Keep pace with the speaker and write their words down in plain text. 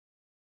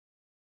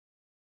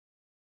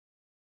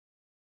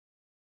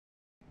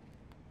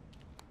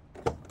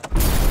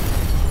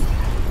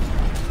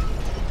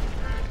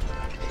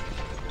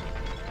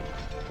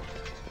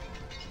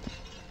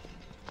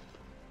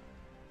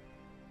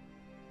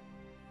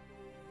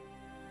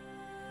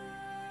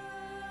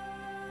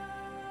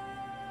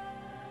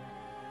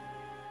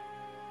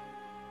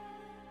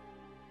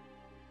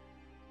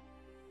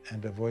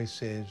and a voice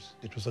says,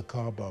 it was a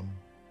car bomb.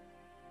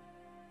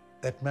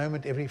 That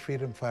moment every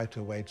freedom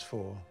fighter waits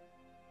for.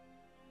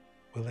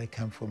 Will they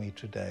come for me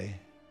today?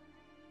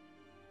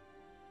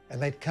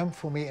 And they'd come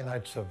for me and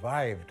I'd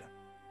survived.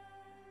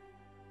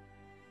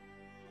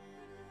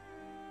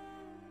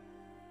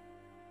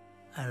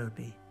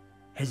 Albie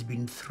has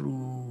been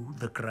through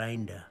the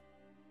grinder,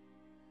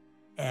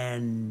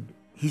 and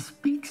he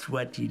speaks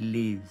what he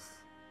lives.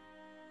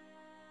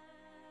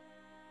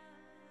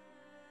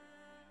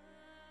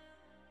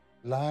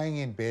 Lying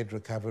in bed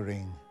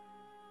recovering,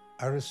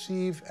 I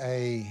receive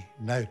a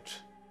note.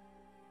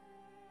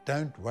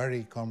 Don't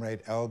worry,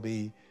 Comrade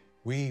Albie,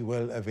 we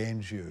will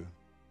avenge you.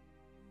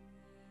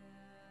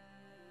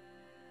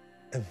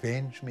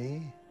 Avenge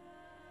me?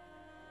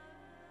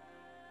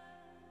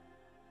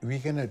 We're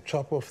going to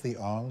chop off the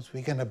arms?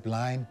 We're going to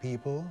blind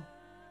people?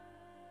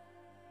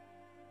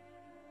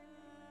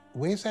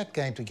 Where's that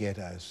going to get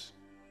us?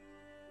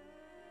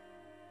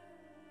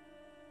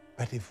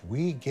 But if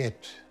we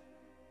get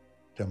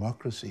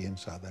democracy in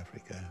South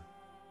Africa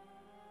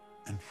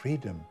and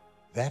freedom,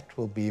 that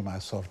will be my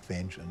soft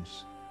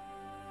vengeance.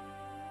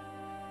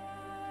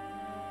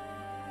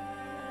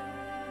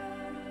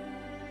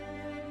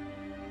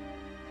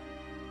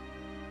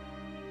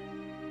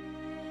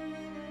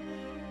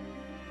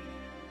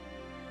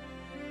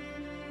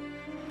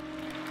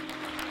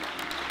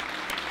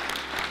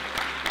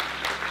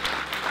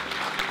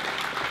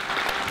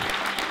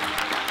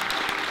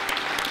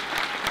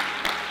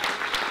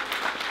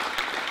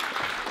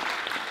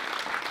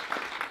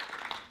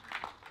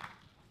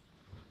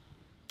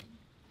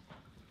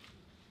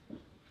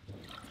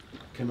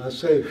 Can I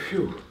say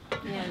phew?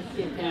 Yes,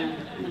 you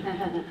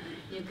can.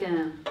 You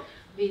can.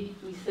 We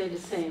say the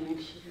same,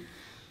 actually.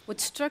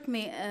 What struck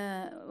me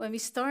when we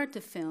start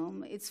the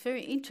film, it's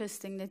very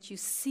interesting that you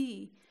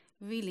see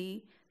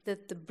really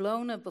that the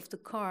blown up of the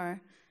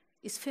car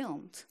is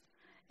filmed.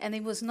 And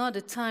it was not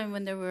a time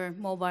when there were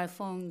mobile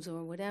phones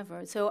or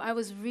whatever. So I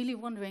was really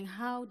wondering,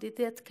 how did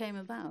that came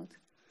about?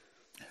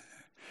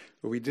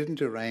 Well, we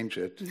didn't arrange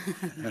it.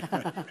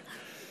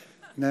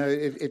 No,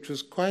 it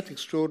was quite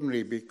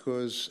extraordinary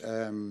because,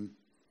 I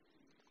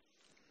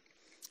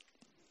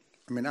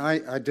mean,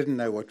 I didn't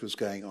know what was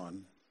going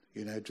on.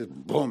 You know, just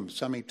boom,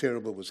 something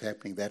terrible was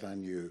happening, that I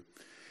knew.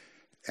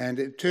 And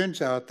it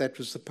turns out that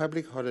was the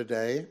public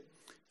holiday,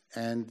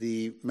 and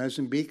the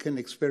Mozambican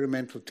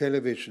experimental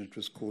television, it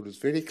was called, was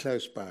very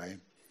close by.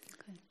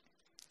 Okay.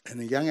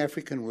 And a young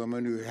African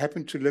woman who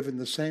happened to live in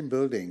the same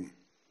building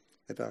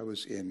that I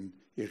was in,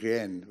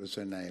 Irene was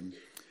her name,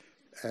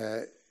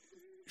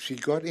 she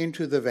got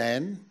into the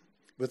van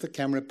with a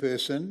camera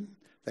person.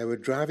 They were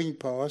driving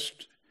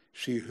past.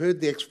 She heard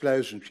the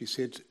explosion. She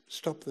said,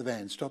 stop the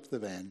van, stop the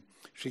van.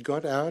 She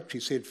got out. She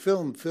said,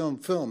 film, film,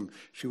 film.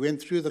 She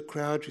went through the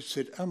crowd. She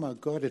said, oh, my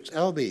God, it's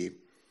Albie.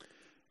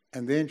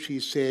 And then she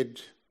said,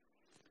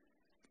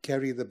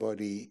 carry the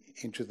body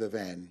into the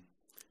van.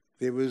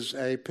 There was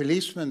a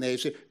policeman there. He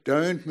said,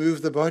 don't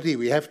move the body.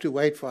 We have to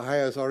wait for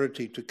higher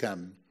authority to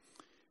come.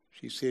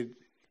 She said,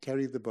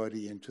 carry the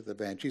body into the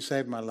van. She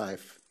saved my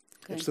life.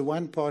 Okay. It's the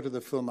one part of the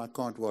film I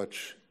can't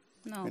watch.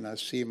 No. When I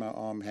see my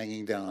arm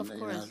hanging down, of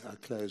course. I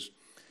close.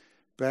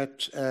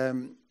 But,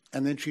 and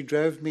then she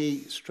drove me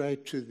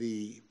straight to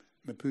the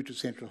Maputo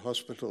Central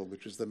Hospital,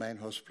 which is the main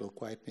hospital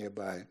quite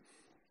nearby.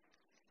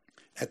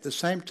 At the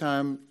same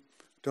time,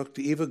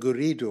 Dr. Eva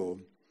Gorido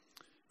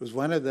was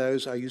one of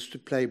those I used to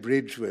play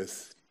bridge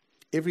with.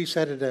 Every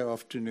Saturday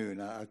afternoon,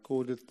 I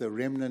called it the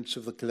remnants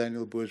of the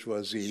colonial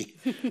bourgeoisie.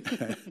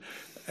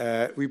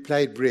 We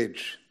played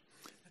bridge.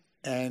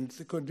 And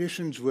the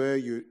conditions were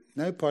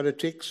no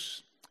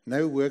politics,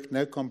 no work,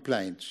 no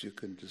complaints. You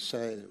can just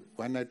say,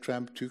 one no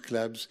Trump, two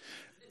clubs.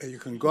 You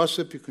can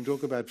gossip, you can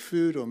talk about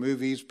food or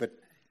movies, but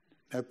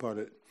no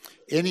politics.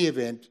 Any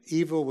event,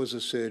 Eva was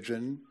a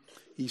surgeon.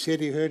 He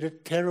said he heard a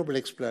terrible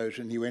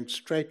explosion. He went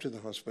straight to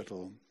the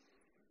hospital.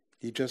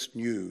 He just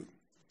knew.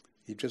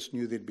 He just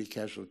knew there'd be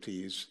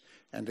casualties.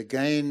 And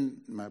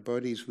again, my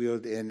body's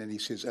wheeled in, and he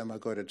says, oh, my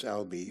God, it's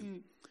Albie.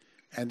 Mm.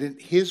 And then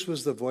his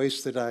was the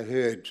voice that I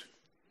heard.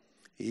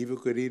 You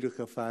must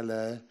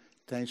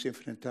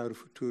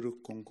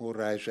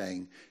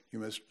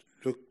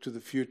look to the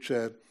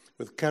future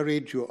with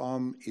courage. Your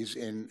arm is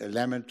in a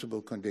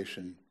lamentable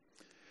condition.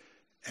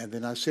 And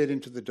then I said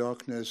into the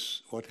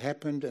darkness what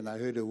happened, and I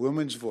heard a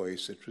woman's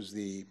voice. It was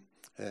the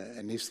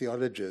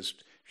anesthesiologist.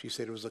 She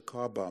said it was a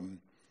car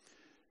bomb.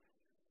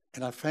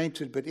 And I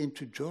fainted, but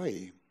into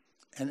joy.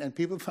 And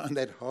people found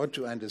that hard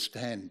to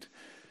understand.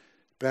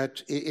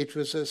 But it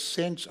was a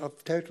sense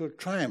of total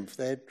triumph.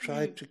 They had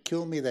tried to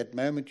kill me, that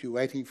moment you're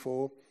waiting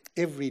for.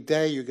 Every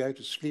day you go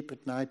to sleep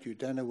at night, you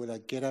don't know will I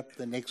get up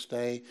the next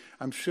day.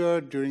 I'm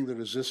sure during the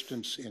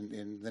resistance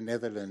in the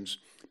Netherlands,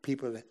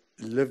 people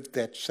lived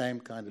that same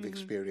kind of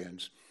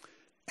experience.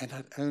 And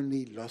I'd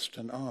only lost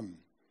an arm.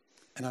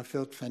 And I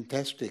felt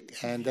fantastic.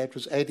 And that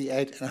was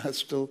 88, and I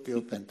still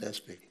feel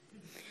fantastic.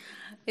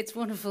 It's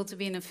wonderful to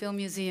be in a film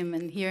museum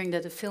and hearing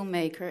that a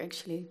filmmaker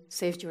actually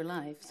saved your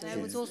life. So I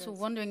was also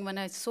wondering when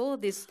I saw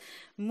this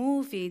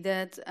movie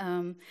that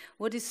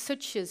what is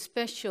such a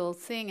special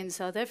thing in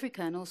South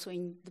Africa and also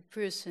in the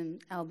person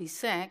Albie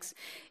Sachs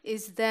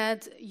is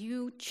that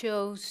you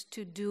chose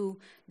to do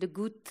the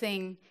good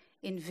thing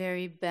in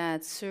very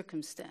bad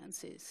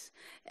circumstances.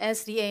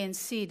 As the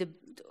ANC,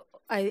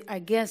 I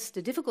guess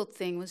the difficult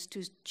thing was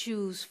to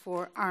choose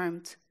for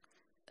armed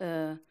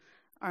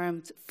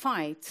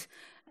fight.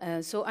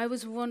 So I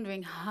was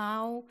wondering,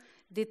 how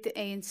did the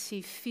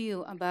ANC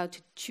feel about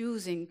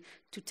choosing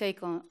to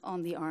take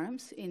on the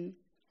arms in,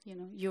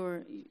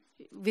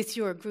 with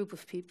your group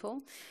of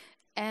people,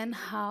 and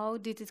how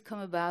did it come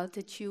about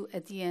that you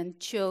at the end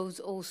chose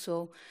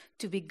also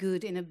to be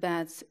good in a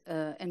bad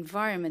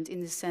environment, in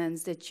the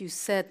sense that you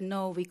said,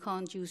 no, we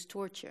can't use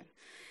torture.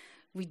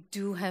 We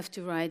do have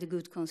to write a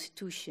good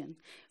constitution.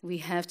 We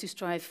have to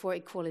strive for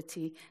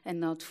equality and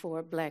not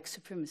for black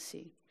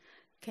supremacy.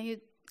 Can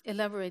you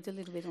elaborate a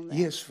little bit on that?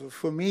 Yes,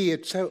 for me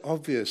it's so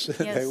obvious that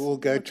they all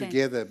go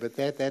together, but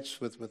that's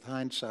with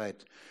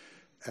hindsight.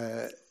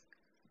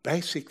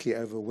 Basically,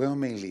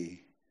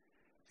 overwhelmingly,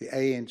 the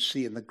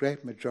ANC and the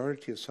great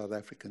majority of South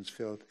Africans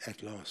felt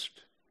at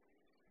last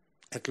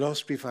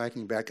we're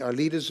fighting back. Our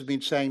leaders have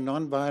been saying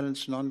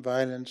non-violence,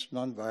 non-violence,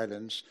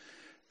 non-violence.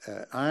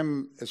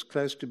 I'm as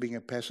close to being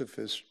a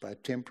pacifist by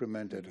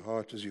temperament at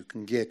heart as you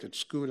can get. At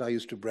school, I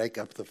used to break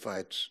up the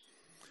fights.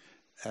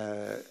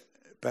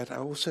 But I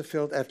also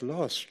felt at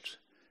last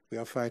we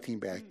are fighting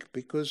back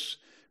because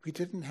we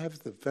didn't have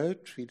the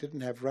vote, we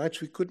didn't have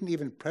rights, we couldn't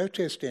even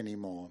protest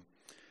anymore.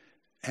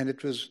 And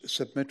it was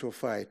submit or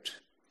fight.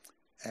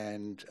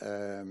 And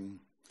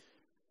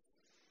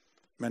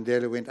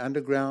Mandela went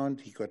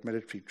underground, he got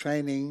military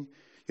training.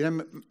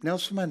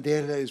 Nelson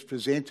Mandela is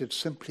presented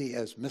simply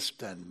as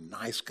Mr.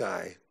 Nice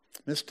Guy,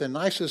 Mr.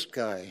 Nicest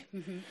Guy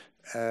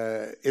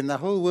in the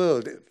whole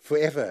world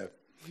forever.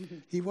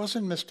 He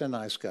wasn't Mr.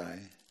 Nice Guy.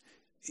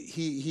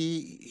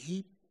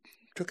 He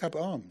took up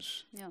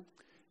arms,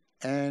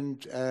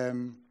 and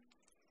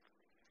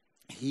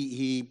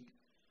he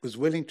was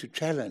willing to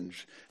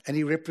challenge, and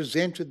he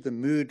represented the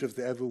mood of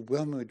the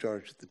overwhelming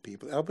majority of the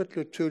people. Albert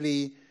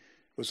Luthuli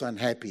was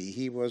unhappy.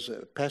 He was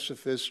a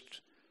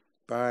pacifist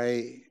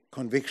by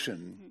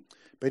conviction,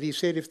 but he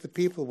said, if the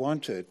people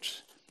want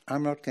it,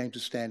 I'm not going to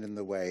stand in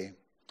the way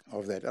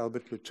of that.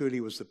 Albert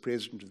Luthuli was the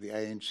president of the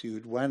ANC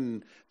who'd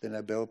won the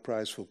Nobel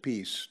Prize for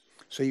Peace.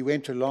 So he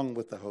went along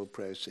with the whole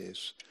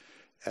process.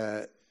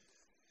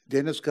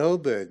 Dennis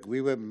Goldberg, we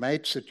were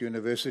mates at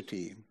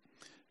university.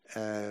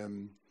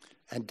 And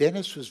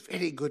Dennis was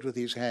very good with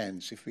his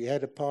hands. If we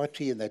had a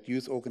party in that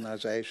youth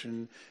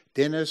organization,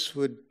 Dennis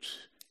would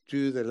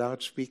do the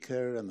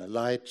loudspeaker and the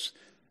lights,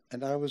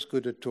 and I was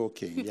good at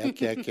talking.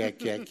 Yak, yak,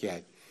 yak, yak,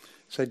 yak.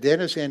 So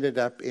Dennis ended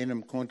up in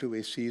Umkhonto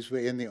we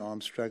Sizwe in the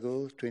armed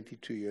struggle,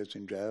 22 years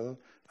in jail.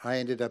 I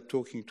ended up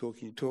talking.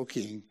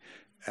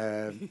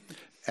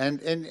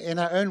 And in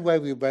our own way,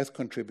 we both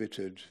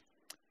contributed.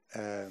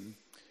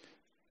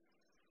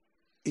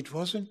 It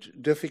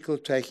wasn't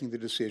difficult taking the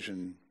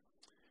decision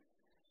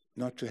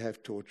not to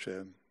have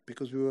torture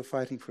because we were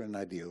fighting for an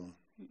ideal.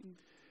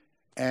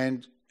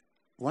 And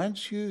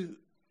once you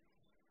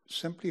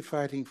simply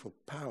fighting for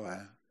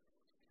power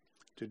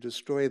to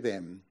destroy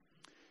them,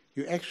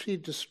 you're actually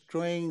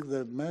destroying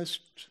the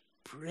most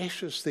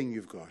precious thing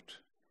you've got,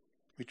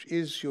 which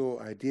is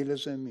your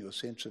idealism, your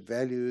sense of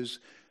values,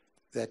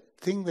 that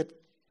thing that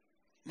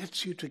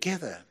knits you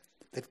together,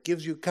 that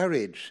gives you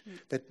courage,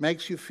 that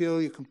makes you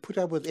feel you can put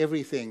up with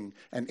everything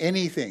and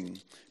anything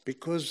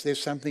because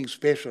there's something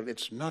special.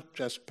 It's not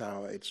just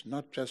power, it's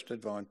not just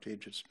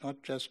advantage, it's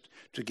not just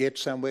to get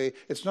somewhere,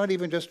 it's not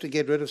even just to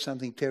get rid of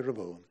something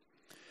terrible.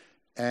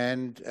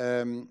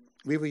 And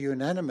we were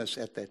unanimous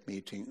at that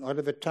meeting.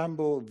 Oliver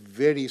Tambo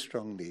very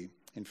strongly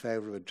in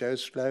favor of it. Joe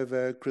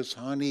Slovo, Chris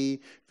Hani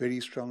very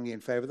strongly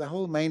in favor. The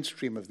whole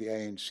mainstream of the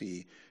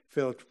ANC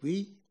felt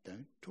we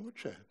don't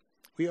torture.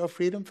 We are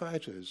freedom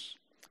fighters.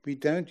 We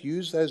don't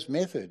use those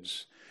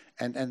methods.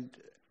 And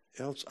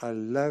else, I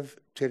love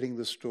telling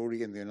the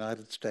story in the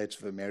United States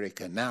of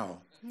America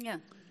now.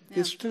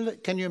 There's still,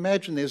 can you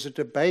imagine, there's a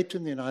debate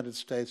in the United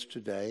States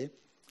today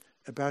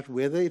about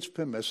whether it's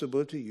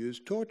permissible to use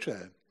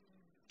torture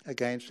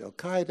against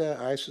Al-Qaeda,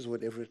 ISIS,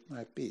 whatever it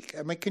might be.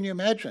 I mean, can you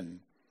imagine?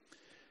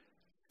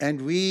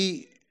 And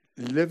we,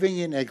 living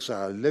in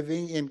exile,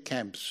 living in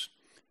camps,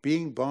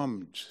 being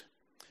bombed,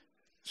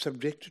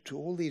 subjected to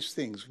all these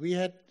things, we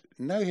had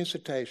no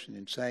hesitation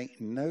in saying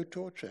no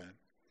torture.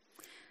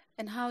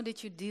 And how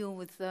did you deal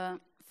with the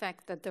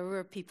fact that there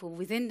were people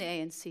within the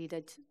ANC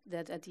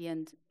that at the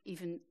end,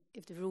 even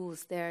if the rule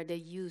was there, they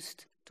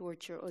used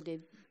torture or they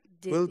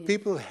did? Well,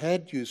 people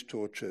had used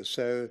torture.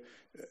 So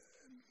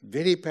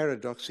very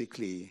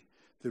paradoxically,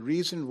 the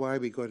reason why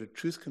we got a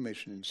Truth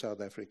Commission in South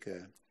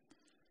Africa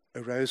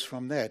arose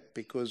from that,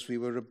 because we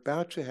were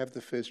about to have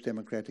the first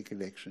democratic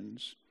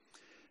elections,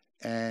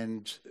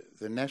 and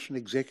the national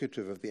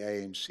executive of the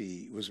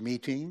ANC was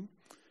meeting,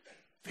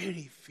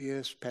 very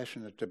fierce,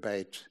 passionate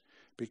debate,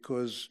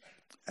 because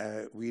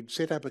we'd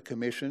set up a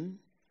commission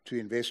to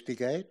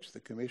investigate. The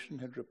commission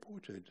had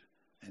reported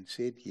and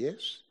said,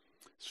 yes,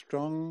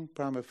 strong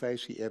prima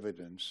facie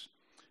evidence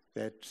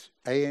that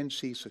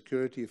ANC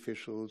security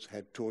officials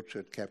had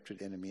tortured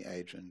captured enemy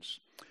agents,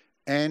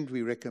 and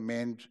we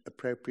recommend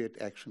appropriate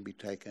action be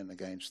taken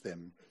against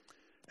them.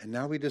 And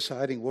now we're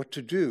deciding what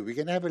to do. We're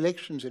going to have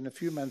elections in a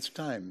few months'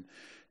 time,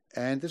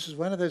 and this is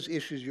one of those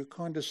issues you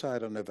can't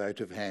decide on a vote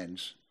of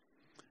hands.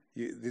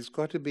 There's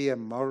got to be a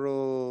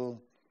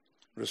moral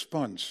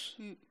response.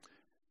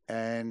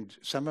 And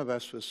some of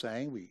us were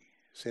saying, we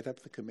set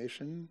up the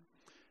commission,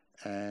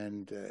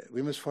 and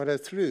we must follow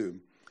through.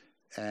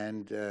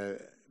 And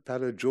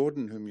Paulo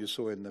Jordan, whom you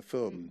saw in the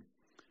film,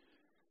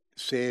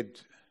 said,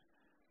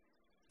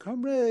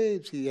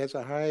 comrades, he has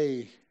a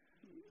high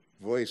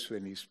voice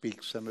when he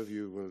speaks. Some of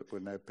you will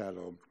know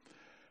Paulo.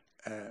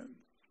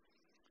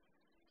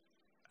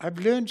 I've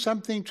learned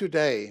something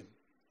today.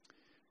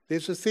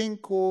 There's a thing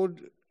called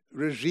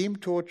regime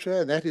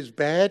torture, and that is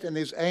bad, and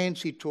there's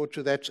ANC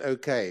torture, that's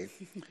okay.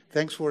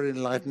 Thanks for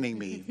enlightening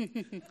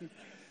me.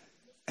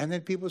 And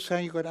then people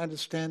saying you've got to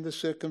understand the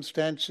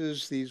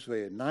circumstances. These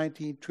were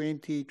 19,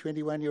 20,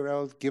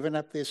 21-year-olds, given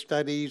up their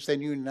studies. They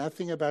knew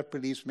nothing about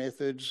police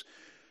methods.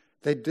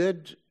 They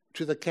did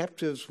to the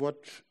captives what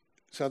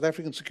South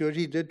African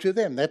security did to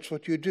them. That's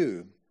what you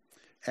do.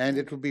 And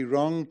it would be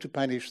wrong to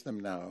punish them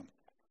now.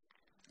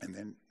 And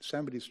then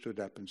somebody stood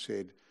up and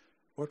said,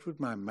 what would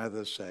my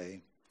mother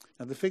say?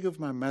 Now, the figure of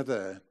my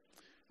mother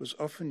was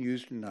often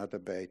used in our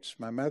debates.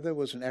 My mother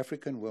was an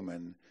African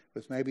woman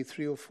with maybe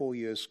 3 or 4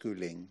 years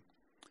schooling.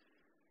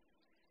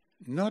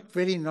 Not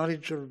very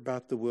knowledgeable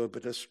about the world,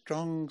 but a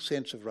strong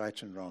sense of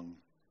right and wrong.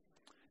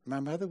 My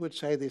mother would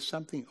say, there's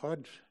something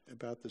odd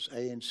about this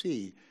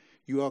ANC.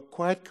 You are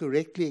quite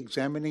correctly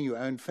examining your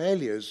own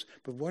failures,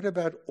 but what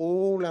about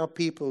all our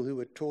people who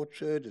were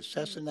tortured,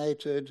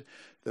 assassinated,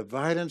 the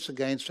violence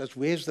against us?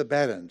 Where's the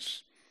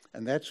balance?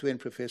 And that's when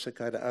Professor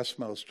Kader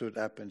Asmal stood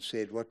up and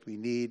said, what we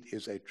need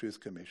is a truth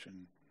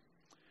commission.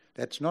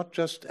 That's not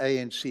just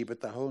ANC,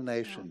 but the whole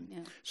nation. Yeah.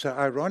 So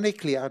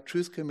ironically, our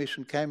Truth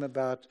Commission came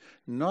about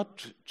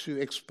not to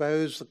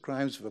expose the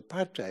crimes of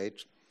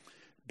apartheid,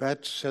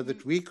 but so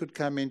that we could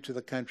come into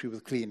the country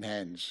with clean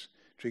hands,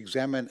 to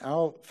examine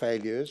our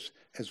failures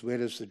as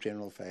well as the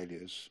general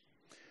failures.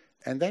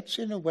 And that's,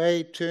 in a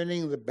way,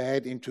 turning the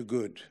bad into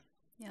good.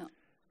 Yeah.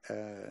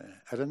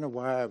 I don't know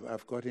why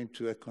I've got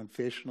into a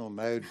confessional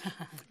mode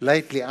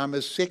lately. I'm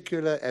as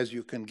secular as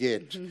you can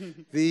get,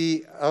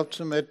 the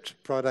ultimate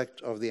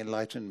product of the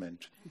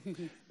Enlightenment.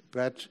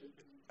 But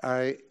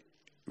I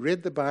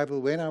read the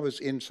Bible when I was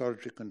in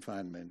solitary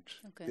confinement.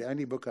 Okay. The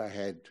only book I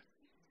had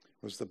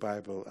was the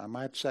Bible. I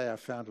might say I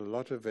found a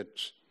lot of it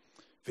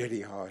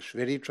very harsh,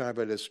 very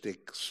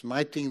tribalistic,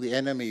 smiting the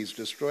enemies,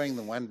 destroying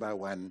them one by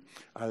one.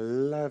 I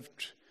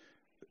loved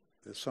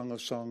the Song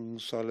of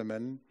Songs,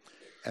 Solomon,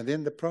 and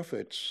then the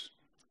prophets,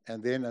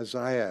 and then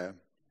Isaiah.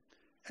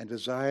 And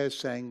Isaiah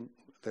saying,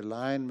 the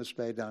lion must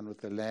lay down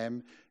with the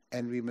lamb,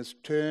 and we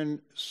must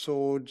turn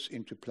swords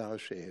into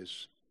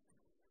plowshares.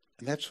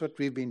 And that's what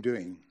we've been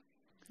doing.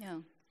 Yeah.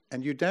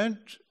 And you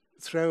don't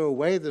throw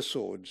away the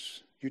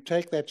swords. You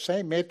take that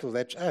same metal,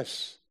 that's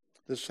us,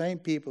 the same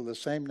people, the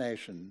same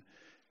nation,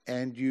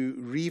 and you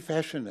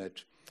refashion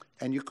it,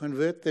 and you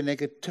convert the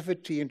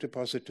negativity into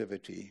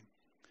positivity.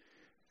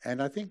 And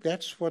I think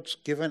that's what's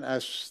given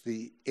us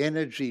the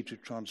energy to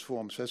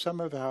transform. So some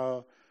of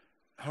our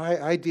high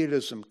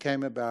idealism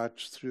came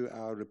about through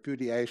our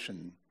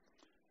repudiation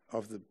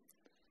of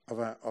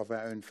our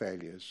own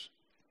failures.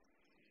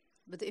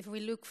 But if we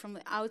look from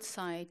the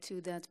outside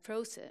to that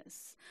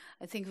process,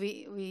 I think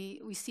we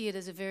see it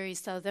as a very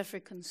South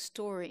African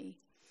story.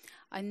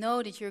 I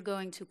know that you're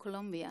going to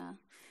Colombia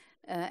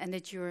and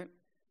that you're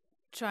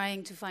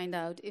trying to find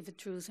out if a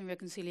Truth and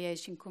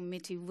Reconciliation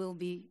Committee will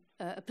be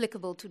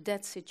applicable to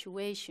that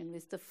situation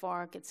with the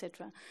FARC,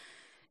 etc.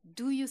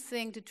 Do you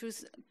think the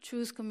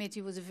Truth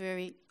Committee was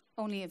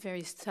only a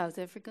very South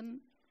African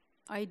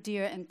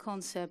idea and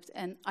concept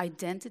and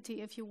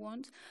identity, if you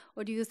want?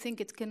 Or do you think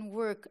it can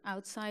work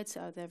outside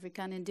South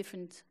Africa and in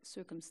different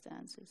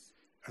circumstances?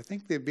 I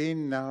think there have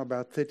been now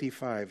about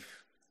 35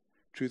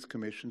 Truth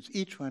Commissions.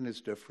 Each one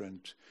is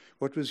different.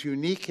 What was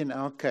unique in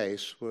our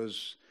case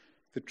was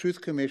the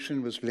Truth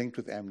Commission was linked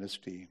with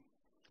amnesty.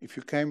 If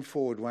you came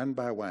forward one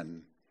by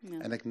one,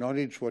 and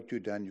acknowledge what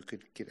you've done, you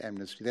could get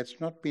amnesty.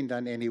 That's not been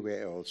done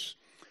anywhere else,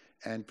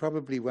 and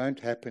probably won't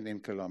happen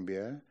in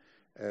Colombia.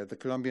 The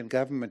Colombian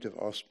government have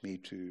asked me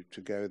to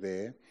go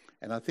there,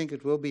 and I think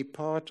it will be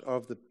part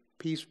of the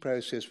peace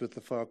process with the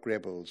FARC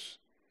rebels.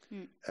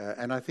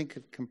 And I think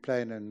it can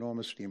play an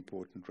enormously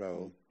important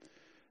role.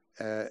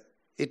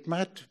 It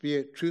might be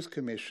a Truth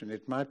Commission.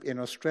 It might, in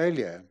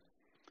Australia,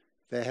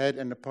 they had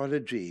an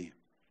apology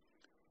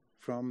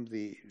from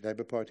the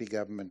Labour Party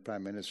government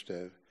Prime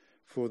Minister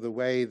for the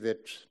way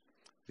that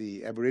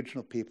the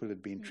Aboriginal people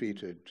had been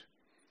treated.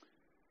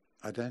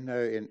 I don't know,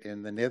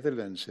 in the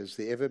Netherlands, has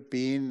there ever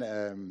been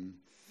an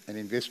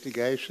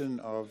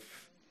investigation of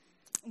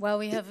Well,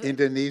 we have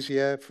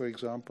Indonesia, for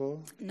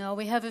example. no.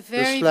 We have a The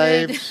very,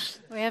 slaves.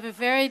 we have a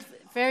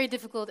very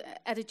difficult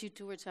attitude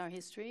towards our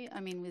history. I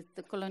mean, with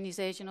the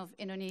colonization of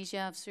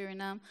Indonesia, of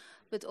Suriname,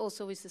 but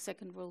also with the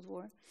Second World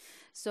War.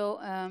 So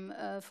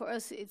for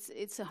us,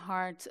 it's a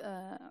hard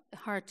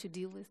to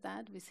deal with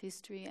that, with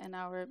history and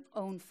our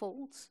own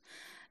faults.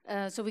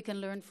 So we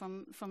can learn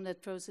from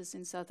that process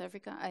in South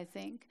Africa, I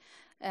think.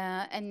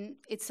 And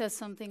it says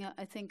something,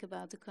 I think,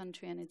 about the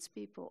country and its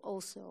people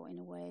also, in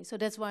a way. So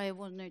that's why I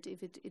wondered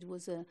if it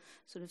was a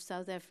sort of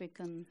South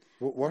African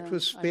What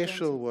was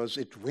special identity. was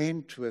it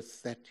went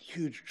with that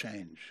huge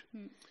change.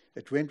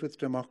 It went with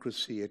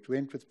democracy. It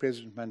went with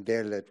President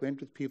Mandela. It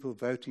went with people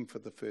voting for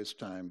the first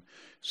time.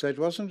 So it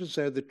wasn't as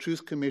though the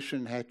Truth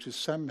Commission had to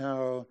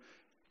somehow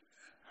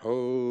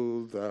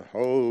hold the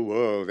whole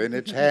world in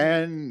its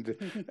hand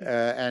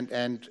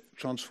and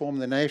transform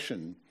the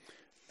nation.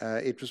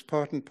 It was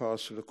part and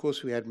parcel. Of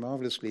course, we had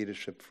marvelous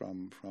leadership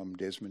from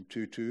Desmond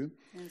Tutu,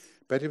 Yes.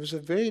 but it was a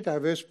very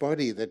diverse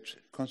body that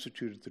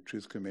constituted the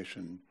Truth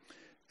Commission.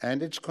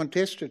 And it's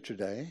contested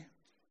today.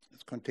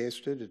 It's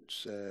contested.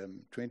 It's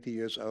 20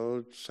 years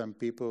old. Some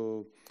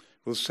people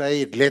will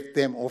say it let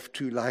them off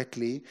too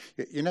lightly.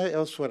 You know,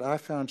 else what I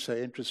found so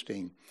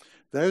interesting,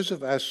 those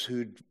of us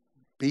who'd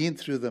been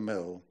through the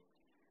mill,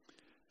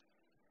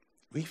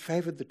 we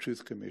favored the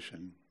Truth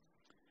Commission.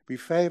 We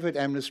favored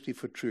Amnesty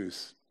for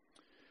Truth.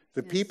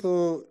 The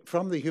people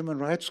from the human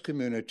rights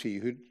community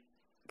who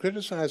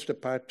criticized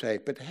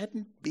apartheid but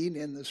hadn't been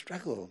in the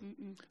struggle,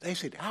 they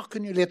said, how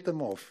can you let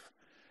them off?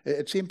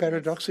 It seemed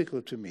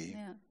paradoxical to me.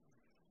 Yeah,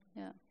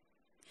 yeah.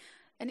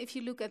 And if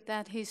you look at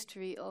that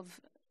history of,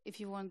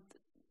 if you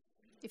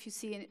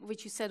see,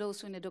 which you said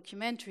also in the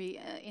documentary,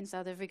 in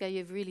South Africa, you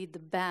have really the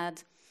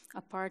bad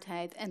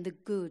apartheid and the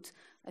good.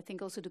 I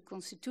think also the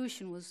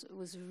Constitution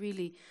was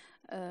really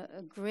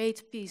a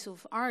great piece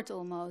of art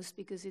almost,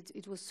 because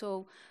it was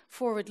so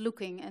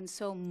forward-looking and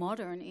so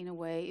modern in a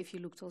way, if you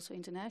looked also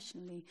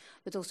internationally,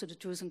 but also the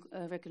Truth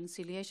and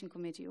Reconciliation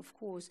Committee, of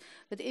course.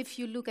 But if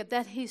you look at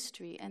that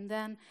history and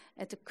then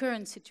at the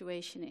current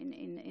situation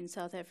in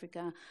South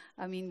Africa,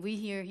 I mean, we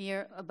hear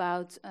here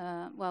about,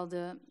 well,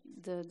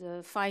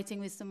 the fighting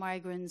with the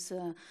migrants,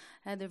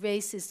 and the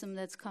racism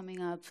that's coming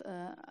up.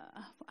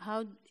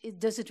 How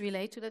does it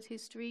relate to that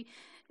history?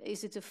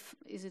 Is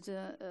it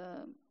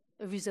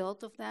a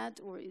result of that,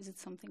 or is it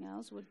something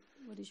else? What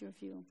is your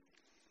view?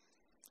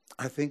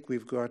 I think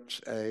we've got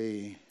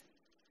a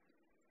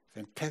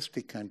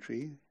fantastic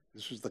country.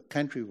 This is the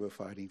country we're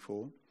fighting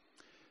for.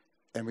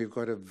 And we've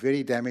got a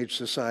very damaged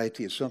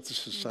society. It's not the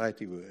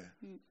society we're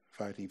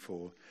fighting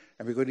for.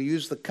 And we've got to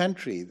use the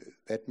country.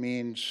 That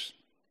means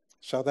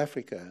South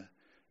Africa.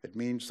 It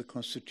means the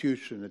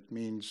Constitution. It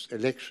means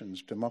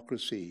elections,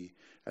 democracy,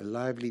 a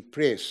lively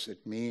press.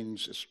 It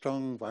means a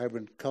strong,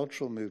 vibrant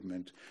cultural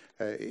movement.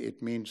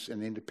 It means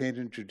an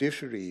independent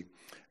judiciary.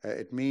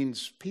 It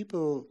means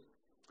people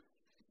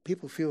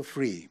feel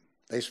free.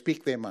 They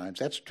speak their minds.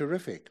 That's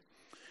terrific.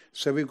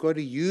 So we've got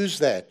to use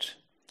that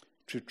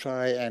to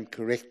try and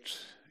correct,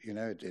 you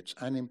know, it's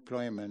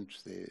unemployment,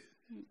 there's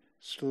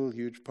still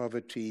huge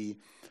poverty,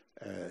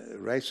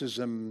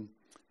 racism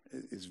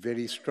is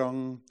very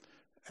strong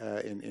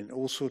in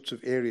all sorts of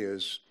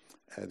areas.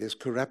 There's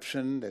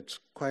corruption that's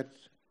quite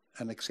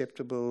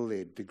unacceptable.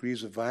 There are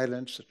degrees of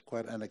violence that's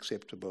quite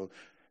unacceptable.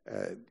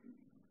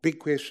 Big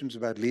questions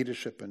about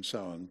leadership and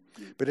so on.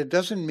 But it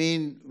doesn't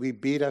mean we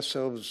beat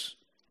ourselves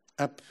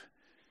up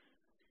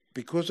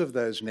because of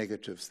those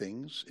negative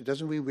things. It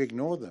doesn't mean we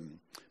ignore them,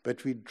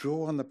 but we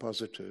draw on the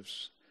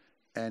positives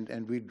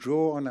and we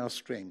draw on our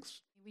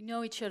strengths. We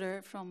know each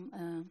other from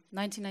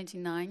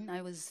 1999.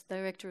 I was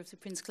director of the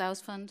Prince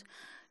Claus Fund.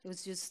 It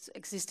was just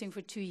existing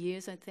for 2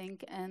 years, I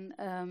think, and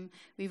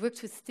we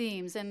worked with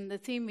themes. And the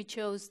theme we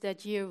chose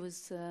that year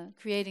was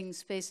creating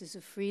spaces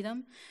of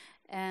freedom.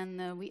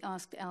 And we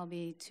asked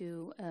Albie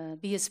to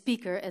be a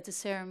speaker at the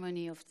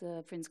ceremony of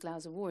the Prince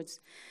Claus Awards.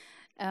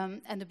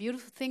 And the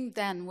beautiful thing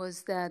then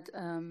was that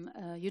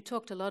you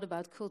talked a lot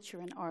about culture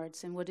and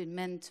arts and what it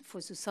meant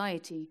for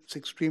society. It's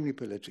extremely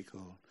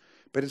political,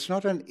 but it's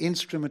not an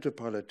instrument of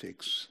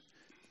politics.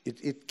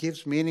 It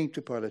gives meaning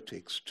to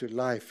politics, to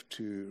life,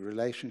 to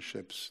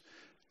relationships,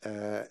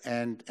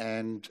 and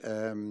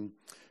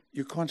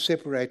you can't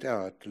separate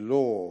out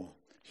law,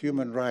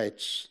 human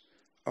rights,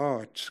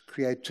 art,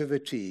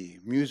 creativity,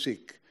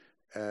 music.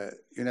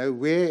 You know,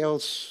 where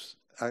else?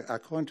 I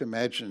can't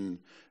imagine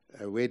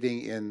a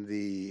wedding in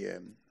the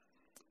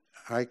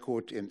High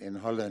Court in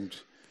Holland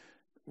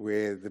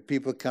where the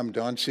people come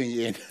dancing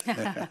in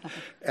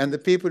and the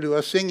people who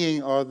are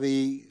singing are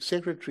the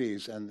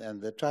secretaries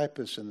and the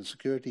typists and the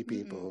security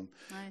people.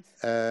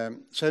 Nice.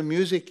 So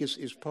music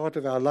is part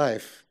of our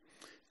life.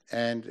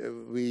 And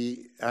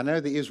I know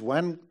there is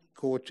one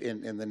court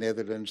in the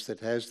Netherlands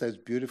that has those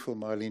beautiful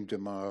Marlene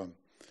Dumas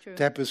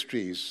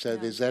tapestries. So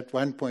there's that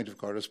one point of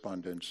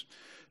correspondence.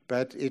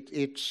 But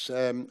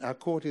our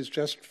court is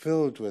just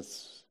filled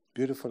with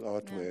beautiful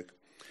artwork.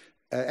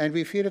 And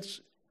we feel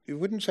you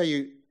wouldn't say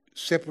you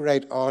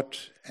separate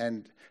art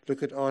and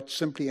look at art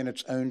simply in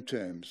its own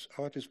terms.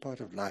 Art is part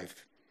of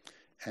life.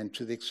 And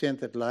to the extent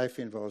that life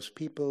involves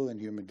people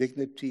and human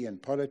dignity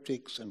and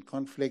politics and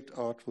conflict,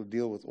 art will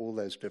deal with all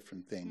those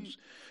different things.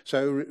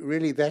 So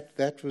really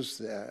that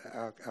was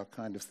our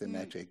kind of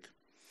thematic.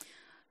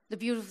 The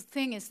beautiful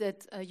thing is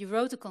that you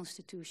wrote the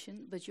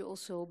Constitution, but you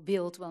also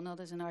built, well, not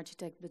as an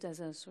architect, but as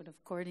a sort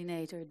of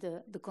coordinator,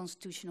 the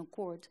Constitutional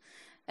Court.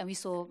 And we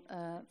saw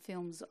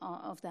films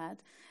of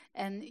that.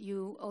 And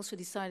you also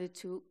decided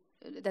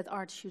that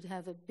art should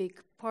have a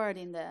big part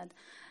in that.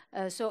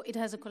 So it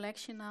has a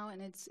collection now,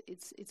 and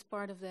it's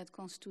part of that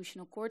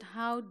Constitutional Court.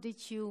 How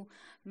did you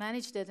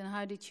manage that, and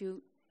how did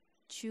you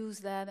choose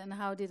that, and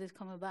how did it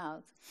come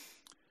about?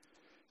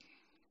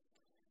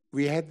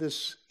 We had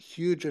this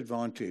huge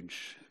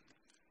advantage.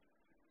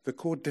 The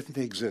court didn't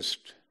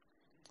exist.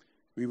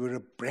 We were a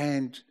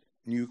brand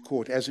new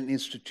court. As an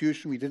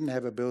institution, we didn't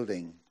have a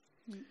building.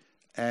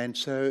 And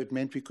so it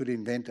meant we could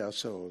invent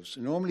ourselves.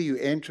 Normally you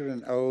enter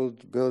an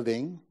old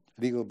building,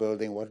 legal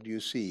building, what do you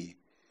see?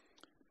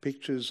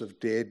 Pictures of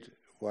dead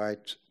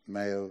white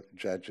male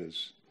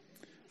judges.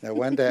 Now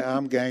one day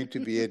I'm going to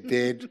be a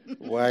dead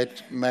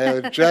white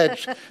male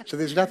judge. So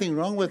there's nothing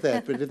wrong with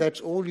that, but if that's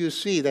all you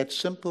see, that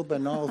simple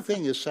banal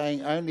thing is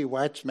saying only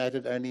whites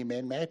mattered, only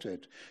men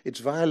mattered.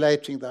 It's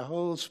violating the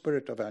whole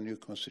spirit of our new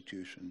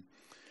constitution.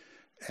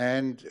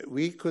 And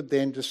we could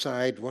then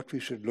decide what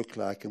we should look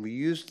like, and we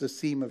used the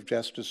theme of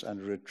justice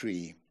under a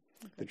tree,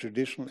 the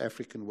traditional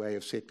African way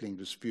of settling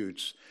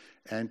disputes,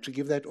 and to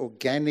give that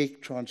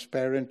organic,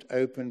 transparent,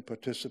 open,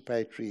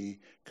 participatory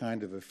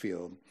kind of a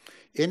feel.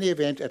 In the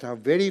event, at our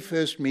very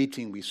first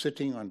meeting, we're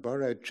sitting on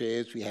borrowed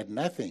chairs. We had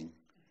nothing.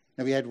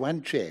 No, we had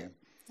one chair.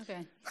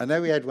 Okay. I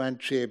know we had one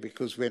chair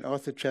because when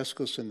Arthur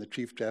Chaskelson, the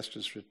Chief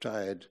Justice,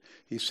 retired,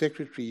 his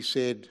secretary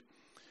said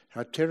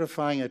how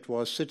terrifying it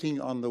was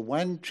sitting on the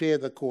one chair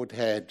the court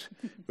had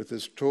with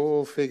this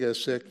tall figure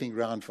circling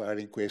round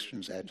firing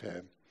questions at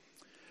her.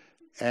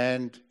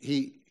 And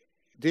he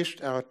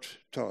dished out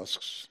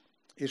tasks.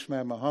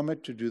 Ismail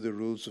Muhammad to do the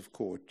rules of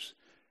court.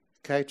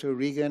 Kato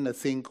Regan, a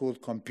thing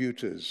called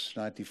computers,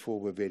 94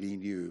 were very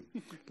new.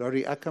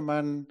 Laurie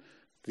Ackerman,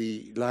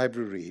 the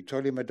library.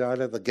 Tolly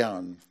Madala, the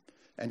gown.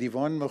 And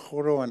Yvonne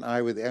Machoro and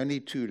I were the only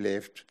two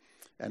left.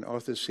 And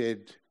Arthur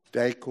said,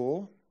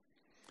 decor.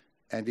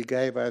 And he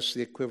gave us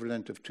the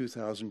equivalent of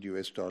 $2,000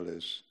 US.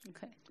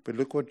 Okay. But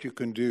look what you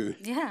can do.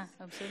 Yeah,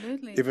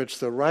 absolutely. If it's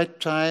the right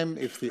time,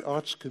 if the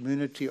arts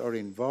community are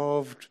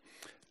involved,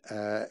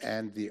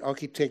 and the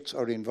architects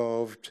are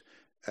involved,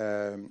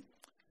 and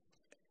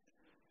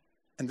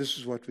this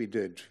is what we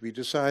did. We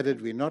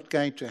decided we're not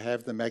going to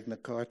have the Magna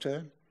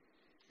Carta.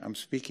 I'm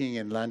speaking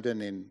in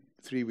London in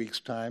 3 weeks'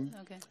 time.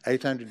 Okay.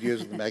 800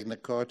 years of the Magna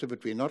Carta,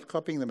 but we're not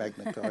copying the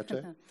Magna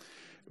Carta.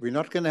 We're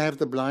not going to have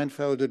the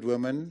blindfolded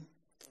woman.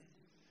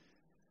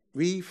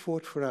 We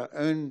fought for our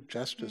own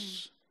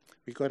justice.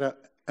 We got our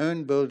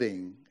own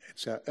building.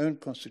 It's our own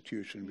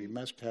constitution. We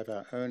must have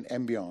our own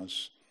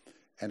ambience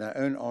and our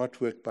own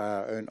artwork by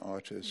our own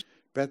artists.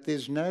 But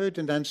there's no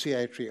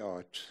denunciatory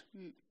art,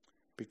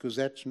 because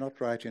that's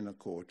not right in a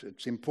court.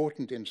 It's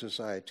important in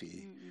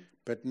society,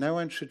 but no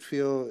one should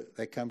feel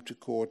they come to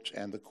court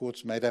and the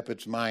court's made up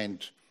its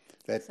mind.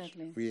 That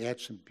we had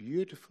some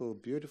beautiful,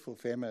 beautiful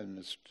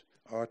feminist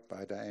art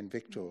by Diane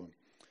Victor.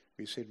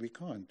 We said we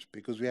can't,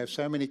 because we have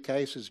so many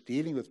cases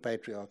dealing with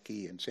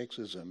patriarchy and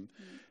sexism,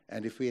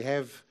 and if we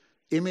have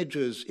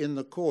images in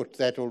the court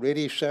that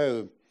already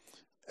show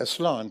a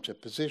slant, a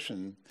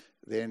position,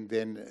 then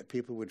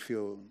people would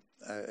feel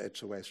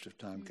it's a waste of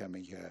time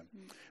coming here.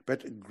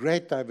 But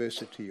great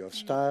diversity of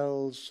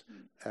styles,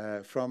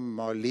 from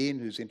Marlene,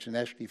 who's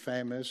internationally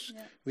famous.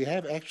 Yeah. We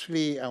have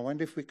actually, I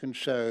wonder if we can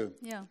show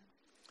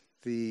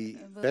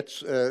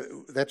that's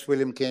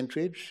William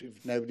Kentridge,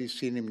 if nobody's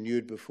seen him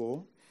nude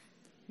before.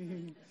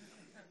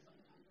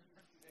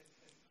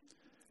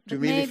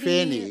 Dumile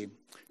Feni.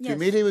 Yes.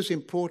 Dumile was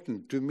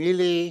important.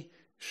 Dumile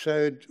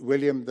showed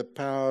William the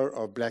power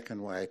of black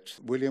and white.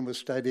 William was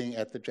studying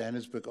at the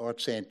Johannesburg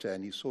Art Centre,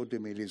 and he saw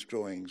Dumile's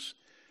drawings,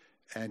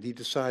 and he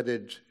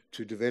decided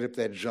to develop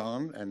that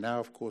genre, and now,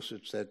 of course,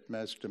 it's that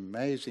most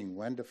amazing,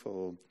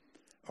 wonderful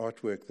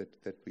artwork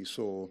that we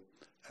saw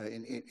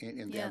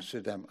in the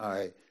Amsterdam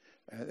Eye.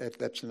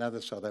 That's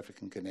another South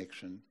African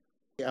connection.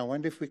 I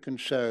wonder if we can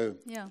show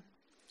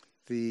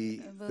the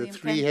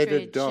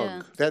three-headed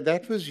dog.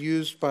 That was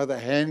used by the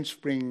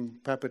Handspring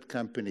Puppet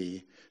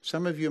Company.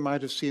 Some of you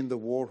might have seen the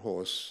War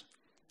Horse.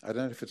 I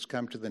don't know if it's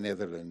come to the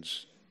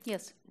Netherlands.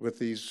 Yes. With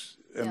these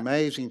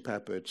amazing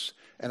puppets.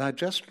 And I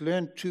just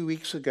learned 2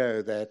 weeks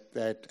ago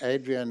that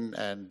Adrian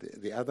and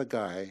the other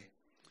guy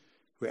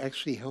were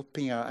actually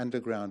helping our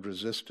underground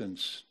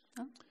resistance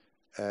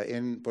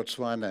in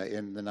Botswana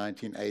in the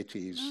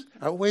 1980s. Okay.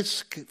 I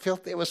always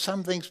felt there was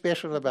something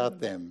special about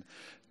them.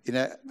 You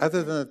know,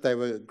 other than that they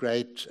were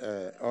great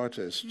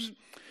artists.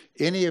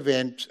 In any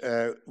event,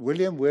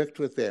 William worked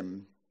with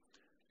them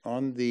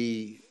on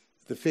the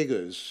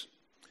figures,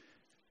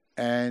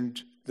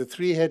 and the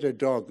three-headed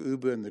dog,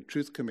 Uber, and the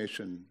Truth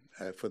Commission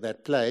for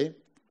that play,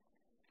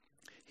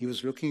 he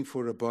was looking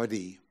for a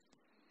body.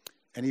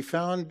 And he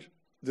found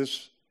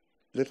this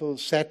little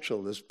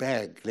satchel, this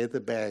bag, leather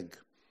bag,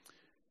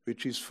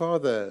 which his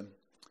father,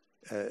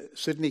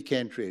 Sydney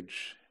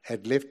Kentridge,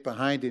 had left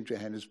behind in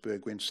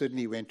Johannesburg when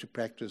Sydney went to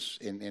practice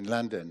in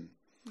London.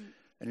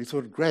 And he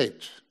thought,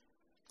 great.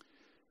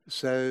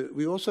 So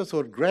we also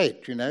thought,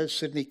 great, you know,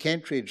 Sydney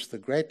Kentridge, the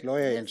great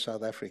lawyer in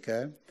South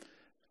Africa,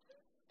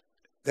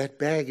 that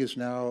bag is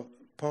now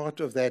part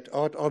of that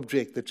art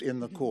object that's in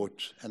the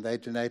court, and they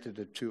donated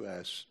it to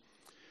us.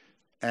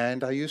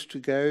 And I used to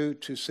go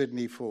to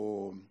Sydney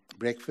for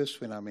breakfast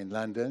when I'm in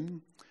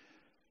London,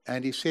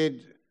 and he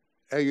said,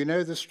 oh, you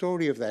know the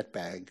story of that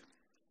bag?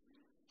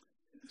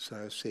 So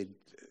I said,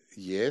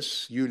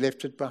 yes, you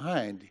left it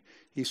behind.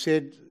 He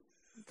said,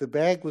 the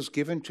bag was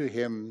given to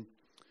him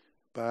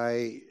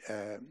by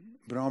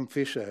Bram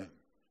Fischer,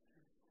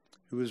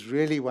 who was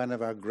really one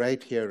of our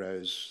great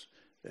heroes,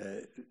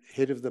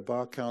 head of the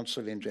Bar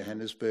Council in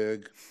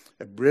Johannesburg,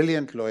 a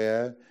brilliant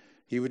lawyer.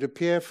 He would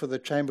appear for the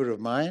Chamber of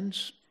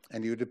Mines,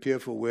 and he would appear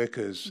for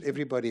workers.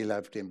 Everybody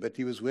loved him, but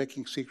he was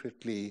working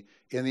secretly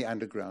in the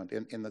underground,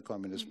 in the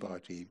Communist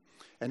Party.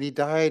 And he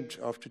died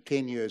after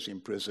 10 years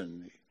in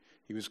prison.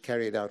 He was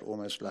carried out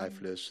almost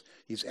lifeless.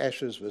 His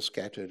ashes were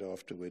scattered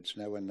afterwards.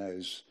 No one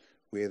knows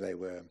where they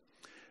were.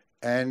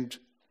 And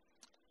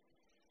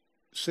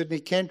Sydney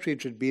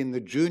Kentridge had been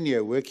the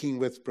junior working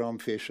with Bram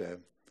Fischer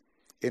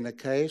in a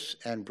case,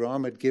 and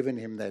Bram had given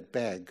him that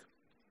bag.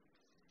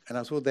 And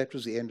I thought that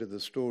was the end of the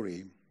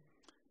story.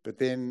 But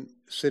then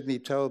Sydney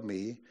told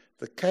me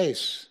the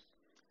case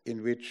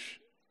in which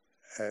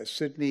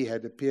Sydney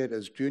had appeared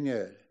as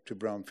junior to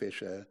Bram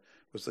Fischer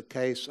was the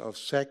case of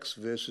Sachs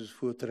versus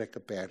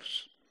Voortrekker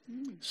Pers.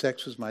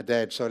 Sachs was my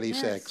dad, Solly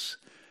Sachs.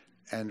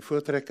 And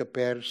Voortrekker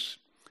Pers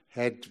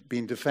had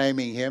been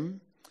defaming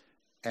him,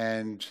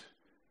 and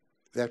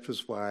that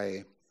was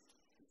why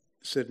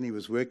Sydney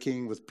was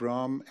working with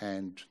Bram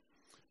and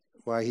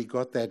why he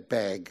got that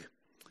bag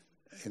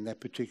in that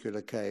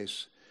particular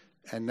case.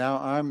 And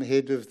now I'm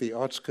head of the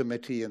Arts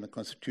Committee in the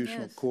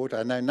Constitutional Court.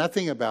 I know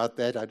nothing about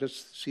that. I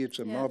just see it's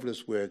a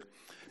marvelous work.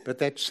 But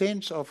that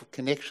sense of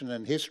connection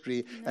and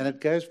history, and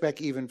it goes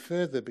back even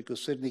further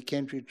because Sydney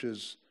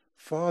Kentridge's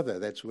father,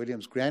 that's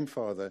William's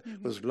grandfather,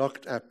 was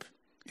locked up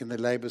in the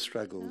labour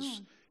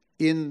struggles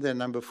in the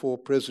number 4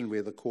 prison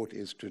where the court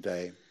is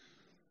today.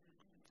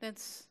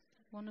 That's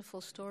a wonderful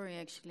story,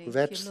 actually. Well,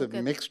 that's the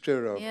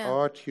mixture of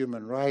art,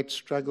 human rights,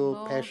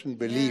 struggle, passion,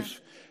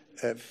 belief,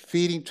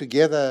 feeding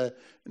together,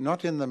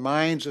 not in the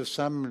minds of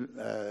some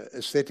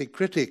aesthetic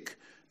critic,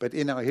 but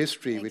in our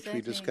history, which we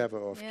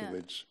discover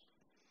afterwards.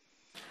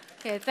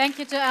 Okay, thank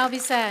you to Albie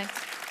Sachs.